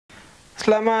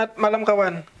Selamat malam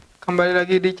kawan, kembali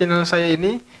lagi di channel saya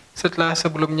ini. Setelah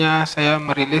sebelumnya saya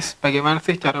merilis bagaimana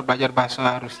sih cara belajar bahasa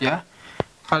Rusia,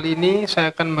 kali ini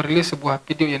saya akan merilis sebuah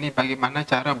video, yakni bagaimana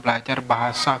cara belajar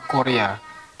bahasa Korea,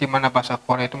 di mana bahasa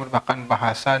Korea itu merupakan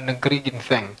bahasa negeri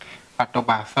ginseng atau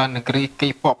bahasa negeri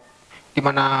K-pop, di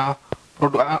mana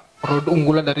produk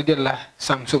unggulan dari dia adalah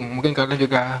Samsung. Mungkin kalian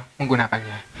juga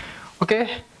menggunakannya. Oke,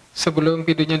 sebelum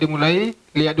videonya dimulai,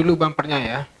 lihat dulu bumpernya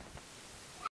ya.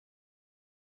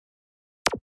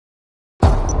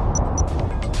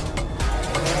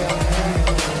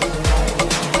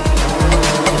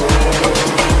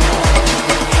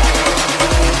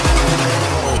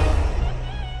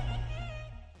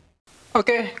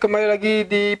 Oke, kembali lagi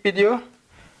di video.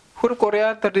 Huruf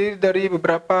Korea terdiri dari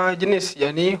beberapa jenis,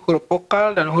 yakni huruf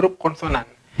vokal dan huruf konsonan.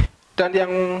 Dan yang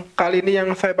kali ini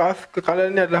yang saya bahas ke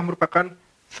kalian ini adalah merupakan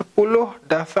 10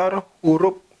 dasar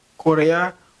huruf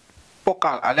Korea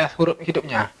vokal alias huruf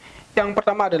hidupnya. Yang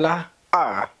pertama adalah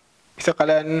A. Bisa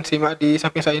kalian simak di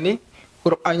samping saya ini.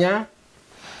 Huruf A-nya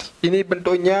ini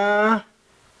bentuknya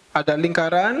ada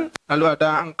lingkaran, lalu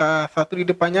ada angka 1 di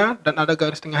depannya, dan ada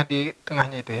garis tengah di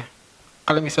tengahnya itu ya.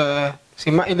 Kalian bisa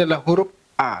simak, ini adalah huruf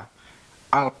A,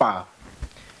 alfa.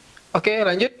 Oke,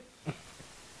 lanjut.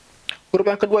 Huruf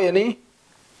yang kedua yakni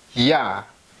ya.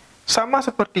 Sama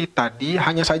seperti tadi,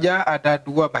 hanya saja ada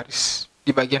 2 baris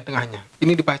di bagian tengahnya.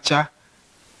 Ini dibaca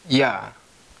ya.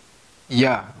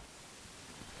 Ya.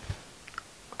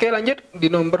 Oke, lanjut. Di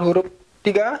nomor huruf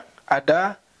 3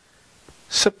 ada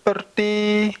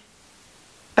seperti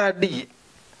tadi,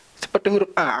 seperti huruf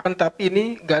A, akan tapi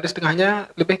ini garis tengahnya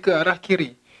lebih ke arah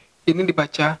kiri. Ini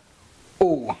dibaca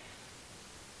O.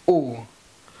 O.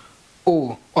 O.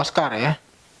 Oscar ya.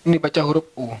 Ini dibaca huruf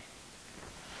U.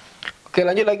 Oke,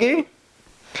 lanjut lagi.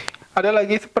 Ada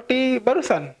lagi seperti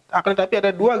barusan, akan tapi ada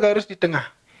 2 garis di tengah.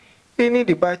 Ini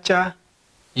dibaca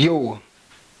Yo.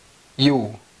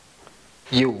 Yo.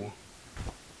 Yo.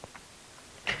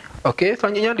 Oke,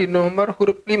 selanjutnya di nomor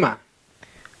huruf 5.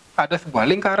 Ada sebuah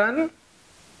lingkaran,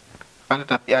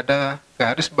 tetapi ada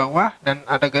garis bawah dan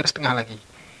ada garis tengah lagi.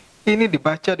 Ini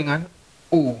dibaca dengan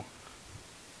U.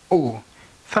 U.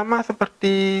 Sama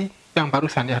seperti yang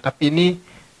barusan ya, tapi ini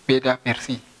beda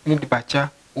versi. Ini dibaca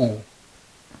U.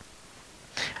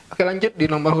 Oke, lanjut di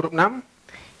nomor huruf 6.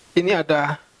 Ini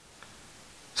ada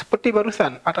seperti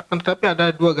barusan, tetapi ada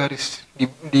 2 garis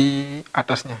di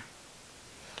atasnya.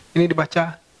 Ini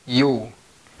dibaca Yo.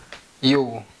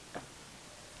 Yo.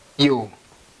 Yo.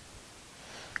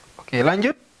 Oke,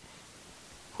 lanjut.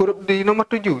 Huruf di nomor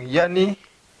 7, yakni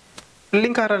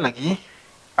lingkaran lagi,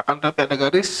 akan tetapi ada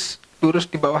garis lurus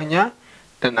di bawahnya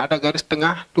dan ada garis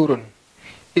tengah turun.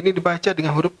 Ini dibaca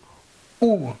dengan huruf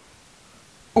U.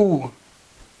 U.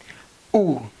 U.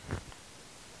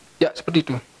 Ya, seperti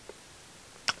itu.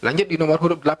 Lanjut di nomor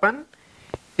huruf 8.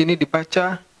 Ini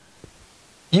dibaca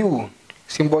U.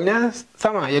 Simbolnya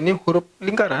sama, yakni huruf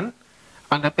lingkaran,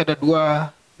 akan tetapi ada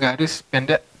 2 garis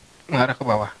pendek mengarah ke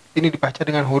bawah. Ini dibaca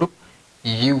dengan huruf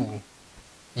U.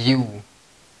 U.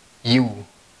 U.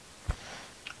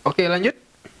 Oke, lanjut.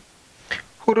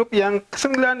 Huruf yang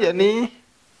ke-9 yakni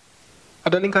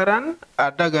ada lingkaran,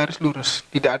 ada garis lurus,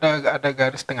 tidak ada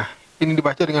garis tengah. Ini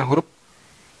dibaca dengan huruf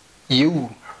U.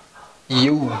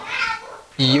 U.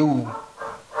 U.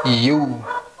 U.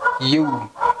 U.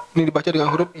 Ini dibaca dengan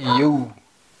huruf U.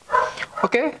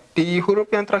 Oke, di huruf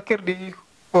yang terakhir di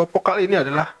vokal ini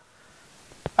adalah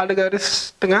ada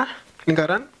garis tengah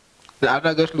lingkaran dan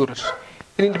ada garis lurus.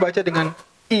 Ini dibaca dengan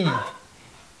I.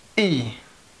 I.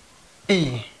 I.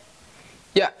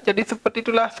 Ya, jadi seperti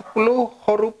itulah 10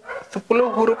 huruf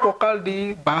vokal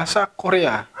di bahasa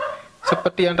Korea.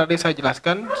 Seperti yang tadi saya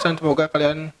jelaskan, dan semoga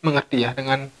kalian mengerti ya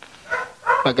dengan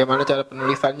bagaimana cara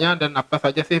penulisannya dan apa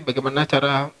saja sih bagaimana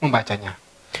cara membacanya.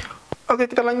 Oke,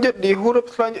 kita lanjut di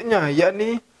huruf selanjutnya,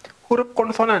 yakni huruf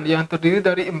konsonan yang terdiri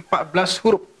dari 14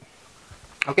 huruf.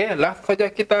 Oke, langsung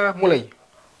saja kita mulai.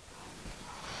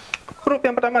 Huruf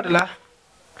yang pertama adalah,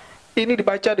 ini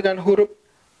dibaca dengan huruf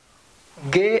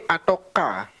G atau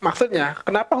K. Maksudnya,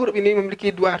 kenapa huruf ini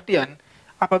memiliki 2 artian?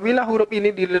 Apabila huruf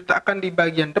ini diletakkan di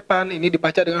bagian depan, ini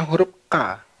dibaca dengan huruf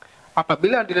K.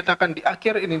 Apabila diletakkan di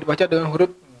akhir, ini dibaca dengan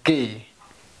huruf G.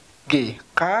 G.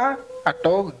 K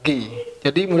atau G.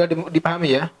 Jadi mudah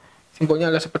dipahami ya. Simbolnya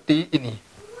adalah seperti ini.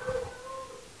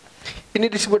 Ini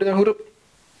disebut dengan huruf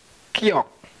Kiok.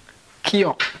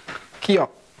 Kiok.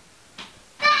 Kiok.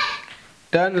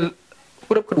 Dan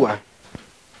huruf kedua,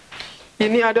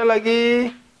 ini ada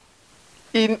lagi,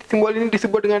 simbol ini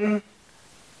disebut dengan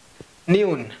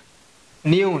Niun.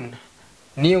 Niun.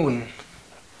 Niun.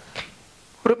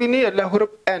 Huruf ini adalah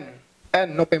huruf N. N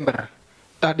November.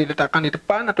 Entah diletakkan di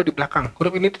depan atau di belakang.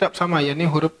 Huruf ini tetap sama, yakni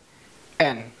huruf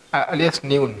N alias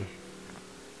neun.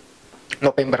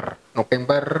 November,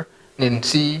 November,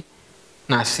 Nancy,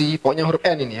 nasi, pokoknya huruf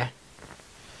N ini ya.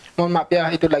 Mohon maaf ya,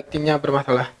 itu lightingnya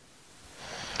bermasalah.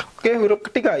 Oke, huruf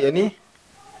ketiga ya nih.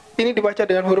 Ini dibaca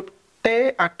dengan huruf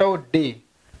T atau D.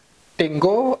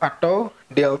 Tango atau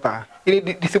delta.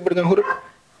 Ini disebut dengan huruf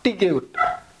tigeut.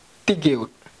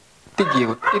 Tigeut.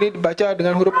 Tigeut. Ini dibaca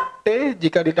dengan huruf T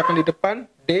jika diletakkan di depan,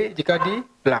 D jika di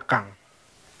belakang.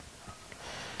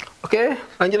 Oke,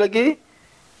 lanjut lagi.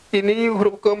 Ini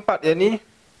huruf keempat ya nih.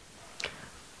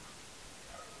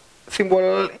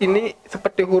 Simbol ini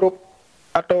seperti huruf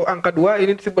atau angka 2,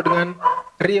 ini disebut dengan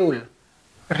riul.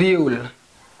 Riul.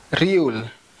 Riul.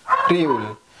 Riul.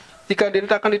 Jika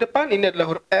diletakkan di depan ini adalah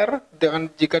huruf R,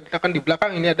 dan jika diletakkan di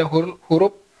belakang ini ada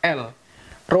huruf L.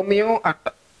 Romeo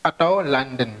atau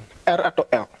London. R atau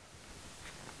L.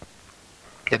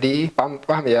 Jadi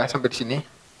paham ya sampai di sini.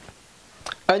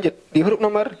 Lanjut di huruf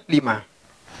nomor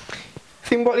 5.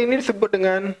 Simbol ini disebut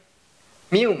dengan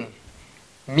mium.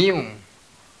 Mium.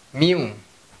 Mium.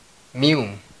 Mium.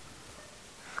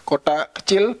 Kotak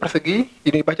kecil persegi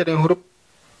ini dibaca dengan huruf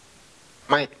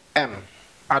M,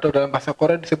 atau dalam bahasa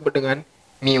Korea disebut dengan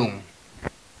mium.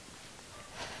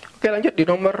 Oke, lanjut di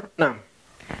nomor 6.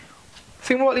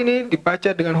 Simbol ini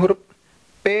dibaca dengan huruf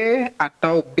P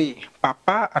atau B,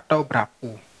 papa atau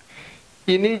berapu.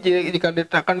 Ini jika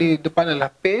diletakkan di depan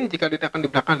adalah P, jika diletakkan di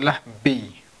belakang adalah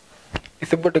B.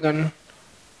 Disebut dengan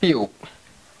piup.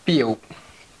 Piup.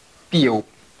 Piup.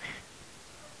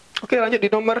 Oke, lanjut di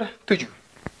nomor 7.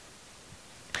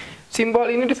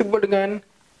 Simbol ini disebut dengan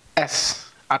S,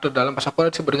 atau dalam bahasa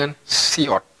Korea disebut dengan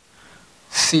siot.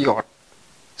 Siot.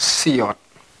 Siot.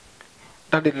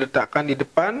 Dan diletakkan di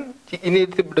depan, ini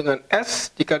disebut dengan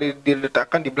S. Jika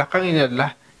diletakkan di belakang ini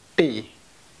adalah T.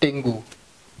 Tenggu.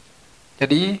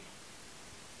 Jadi,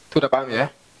 sudah paham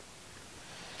ya?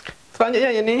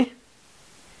 Selanjutnya ini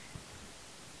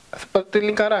seperti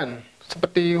lingkaran,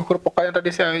 seperti huruf vokal yang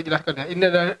tadi saya jelaskan ya. Ini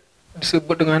adalah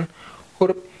disebut dengan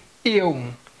huruf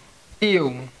iung.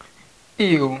 Iung.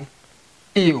 Iung.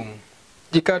 Iung.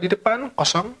 Jika di depan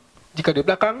kosong, jika di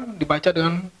belakang dibaca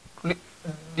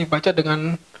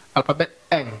dengan alfabet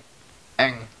eng.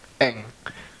 Eng. Eng.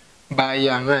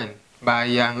 Bayangan.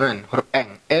 Bayangan. Huruf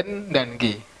eng. N dan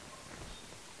G.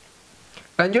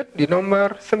 Lanjut di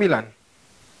nomor 9.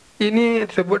 Ini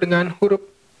disebut dengan huruf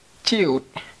ciut.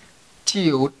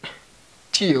 Ciut.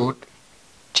 Ciut.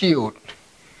 Ciut.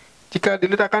 Jika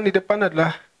diletakkan di depan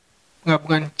adalah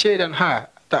penggabungan C dan H.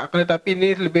 Tetapi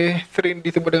ini lebih sering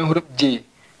disebut dengan huruf J,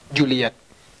 Juliet.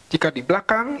 Jika di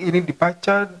belakang ini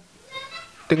dibaca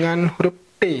dengan huruf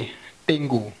T,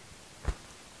 Tenggu.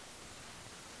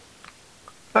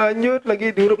 Lanjut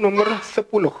lagi di huruf nomor 10.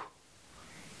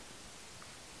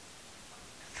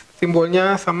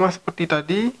 Simbolnya sama seperti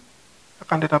tadi,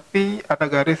 akan tetapi ada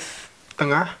garis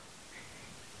tengah.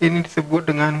 Ini disebut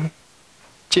dengan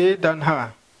C dan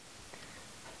H.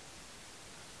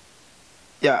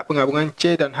 Ya, penggabungan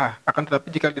C dan H. Akan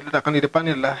tetapi jika diletakkan di depan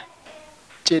adalah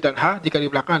C dan H, jika di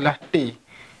belakang adalah T.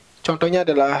 Contohnya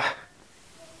adalah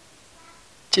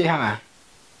CH.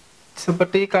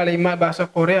 Seperti kalimat bahasa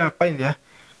Korea apa ini ya?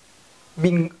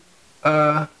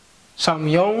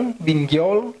 Samyong,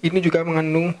 Bingyol, ini juga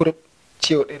mengandung huruf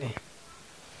ciut ini.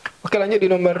 Oke, lanjut di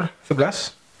nomor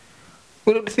 11.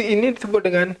 Huruf ini disebut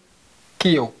dengan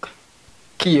kiok.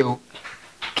 Kiok.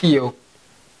 Kiok.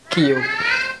 Kiok.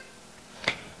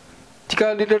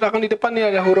 Jika diletakkan di depan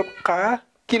ini adalah huruf K,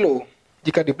 kilo.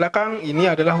 Jika di belakang ini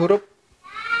adalah huruf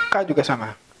K juga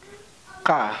sama. K,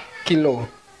 kilo.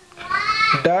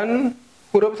 Dan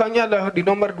huruf selanjutnya adalah di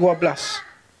nomor 12,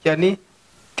 yakni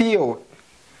tiot.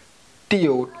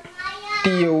 Tiot.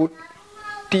 Tiot.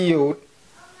 Tiot.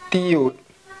 Tiot.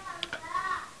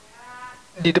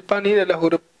 Di depan ini adalah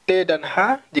huruf T dan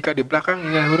H, jika di belakang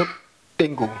ini adalah huruf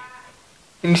tenggu.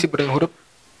 Ini disebut dengan huruf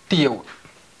tiot.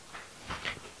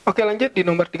 Oke, lanjut di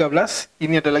nomor 13.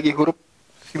 Ini ada lagi huruf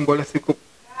simbolnya cukup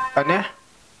aneh.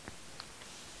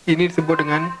 Ini disebut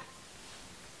dengan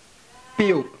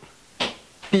piup.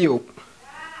 Piup.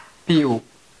 Piup.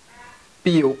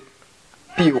 Piup.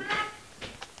 Piup.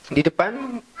 Di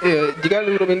depan, jika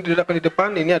huruf ini diletakkan di depan,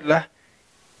 ini adalah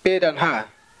P dan H.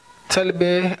 Saya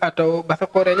lebih, atau bahasa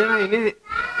Koreanya ini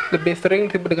lebih sering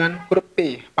disebut dengan huruf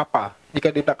P, papa.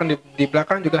 Jika di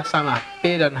belakang juga sama,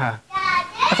 P dan H.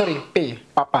 P,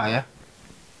 papa ya.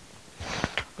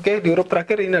 Oke, di huruf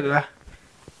terakhir ini adalah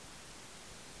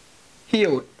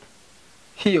hiut.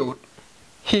 Hiut.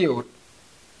 Hiut.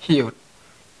 Hiut.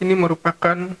 Ini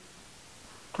merupakan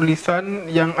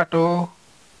tulisan yang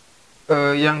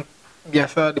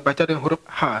biasa dibaca dengan huruf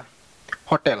H,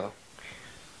 hotel.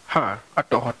 H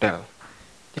atau hotel.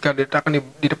 Jika diletakkan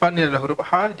di depan ini adalah huruf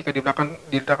H, jika diletakkan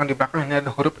di belakang ini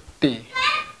adalah huruf T,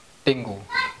 tenggu.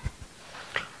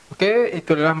 Oke,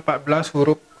 itu adalah 14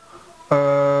 huruf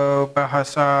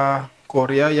bahasa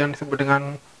Korea yang disebut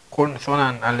dengan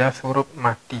konsonan alias huruf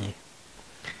mati.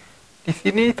 Di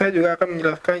sini saya juga akan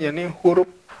menjelaskan yakni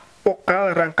huruf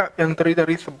vokal rangkap yang terdiri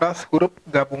dari 11 huruf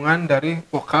gabungan dari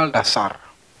vokal dasar.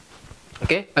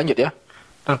 Oke, lanjut ya.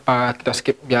 Tanpa kita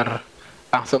skip biar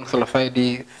langsung selesai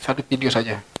di satu video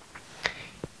saja.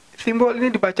 Simbol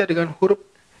ini dibaca dengan huruf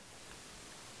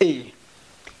E,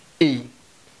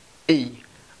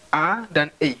 A dan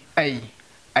E,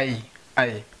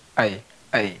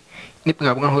 Ini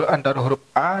penggabungan huruf antara huruf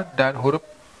A dan huruf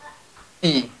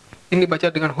I. Ini dibaca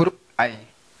dengan huruf I.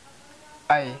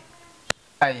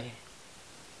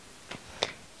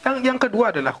 Yang kedua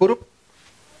adalah huruf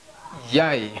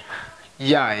yai.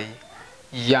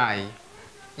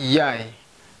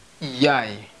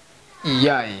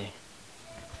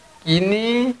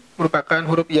 Ini merupakan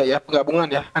huruf ya, penggabungan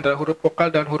ya antara huruf vokal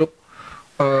dan huruf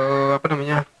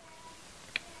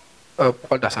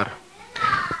vokal dasar.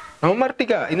 Nomor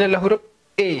 3, ini adalah huruf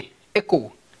E, eko,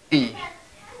 E.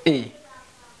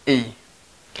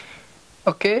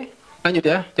 Oke, lanjut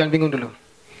ya, jangan bingung dulu.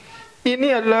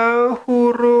 Ini adalah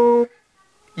huruf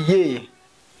Y.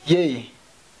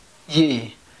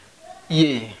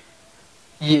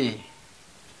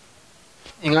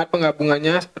 Ingat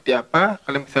penggabungannya seperti apa?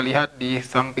 Kalian bisa lihat di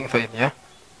samping saya ini ya.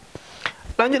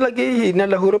 Lanjut lagi, ini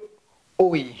adalah huruf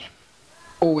OI.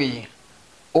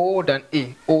 O dan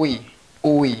E, OI.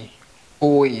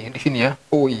 Di sini ya,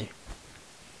 OI.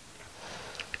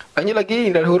 Lanjut lagi,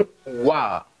 ini adalah huruf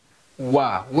wa.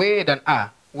 W dan A,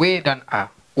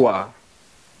 wa.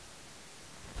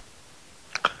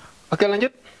 Oke,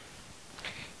 lanjut.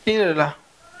 Ini adalah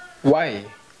Y.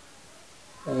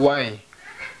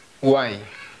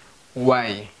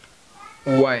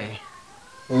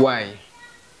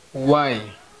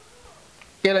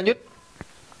 Oke, lanjut.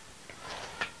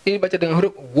 Ini baca dengan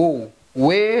huruf wo, W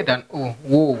dan U,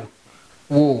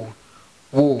 wo.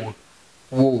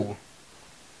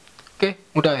 Oke,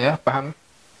 mudah ya, paham.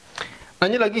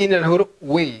 Lanjut lagi, ini adalah huruf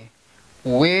W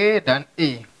dan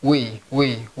E, W.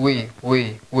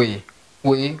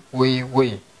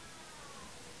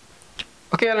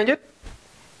 Oke, lanjut.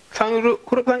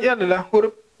 Huruf selanjutnya adalah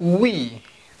huruf wi.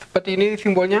 Seperti ini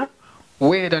simbolnya,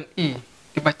 W dan I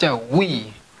dibaca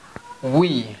wi.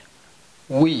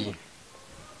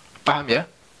 Paham ya?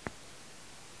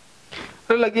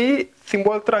 Lalu lagi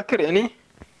simbol terakhir ya ini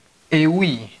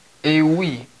ewi. E,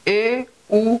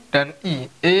 U dan I.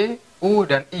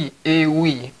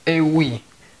 Ewi.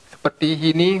 Seperti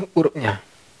ini hurufnya.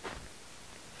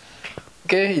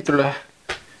 Oke, itulah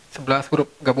 11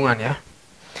 huruf gabungan ya.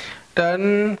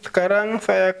 Dan sekarang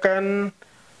saya akan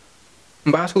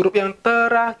membahas huruf yang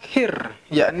terakhir,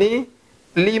 yakni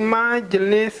 5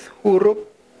 jenis huruf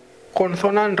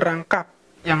konsonan rangkap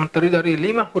yang terdiri dari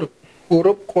 5 huruf.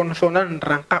 Huruf konsonan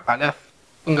rangkap alias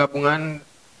penggabungan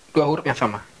 2 huruf yang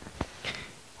sama.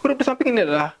 Huruf di samping ini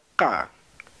adalah K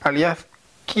alias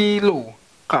kilo,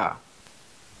 K.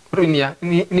 Huruf ini ya,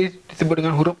 ini disebut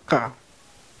dengan huruf K.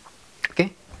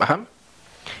 Oke, paham?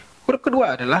 Huruf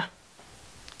kedua adalah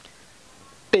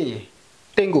T,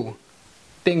 tenggu.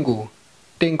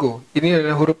 Ini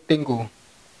adalah huruf tenggu.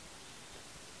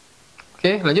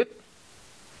 Oke, lanjut.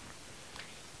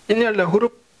 Ini adalah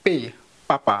huruf P,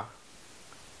 papa.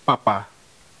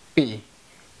 P,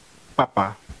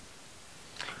 papa.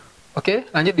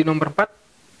 Oke, lanjut di nomor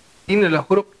 4. Ini adalah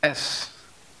huruf S,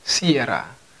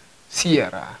 Sierra.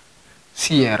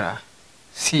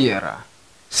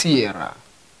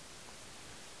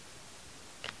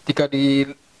 Jika di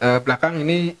belakang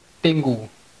ini tenggu.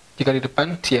 Jika di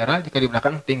depan Sierra, jika di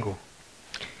belakang tenggu.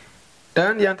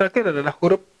 Dan yang terakhir adalah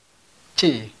huruf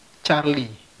C,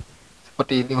 Charlie.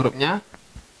 Seperti ini hurufnya,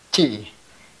 C.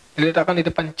 Diletakkan di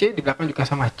depan C, di belakang juga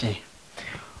sama C.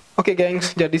 Oke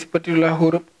gengs, jadi seperti itulah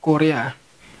huruf Korea.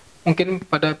 Mungkin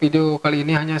pada video kali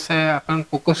ini hanya saya akan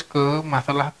fokus ke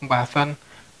masalah pembahasan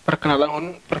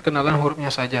perkenalan hurufnya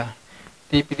saja.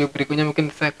 Di video berikutnya mungkin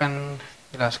saya akan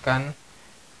jelaskan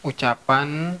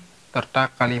ucapan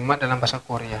serta kalimat dalam bahasa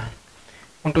Korea.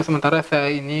 Untuk sementara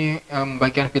saya ini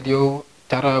membagikan video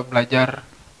cara belajar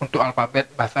untuk alfabet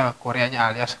bahasa Koreanya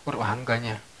alias huruf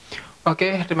Hangulnya.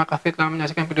 Oke, terima kasih telah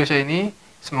menyaksikan video saya ini.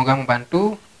 Semoga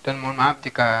membantu dan mohon maaf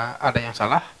jika ada yang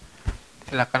salah.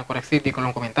 Silahkan koreksi di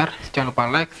kolom komentar. Jangan lupa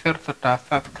like, share, serta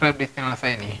subscribe di channel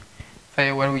saya ini.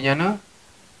 Saya Wayan.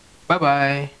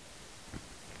 Bye-bye.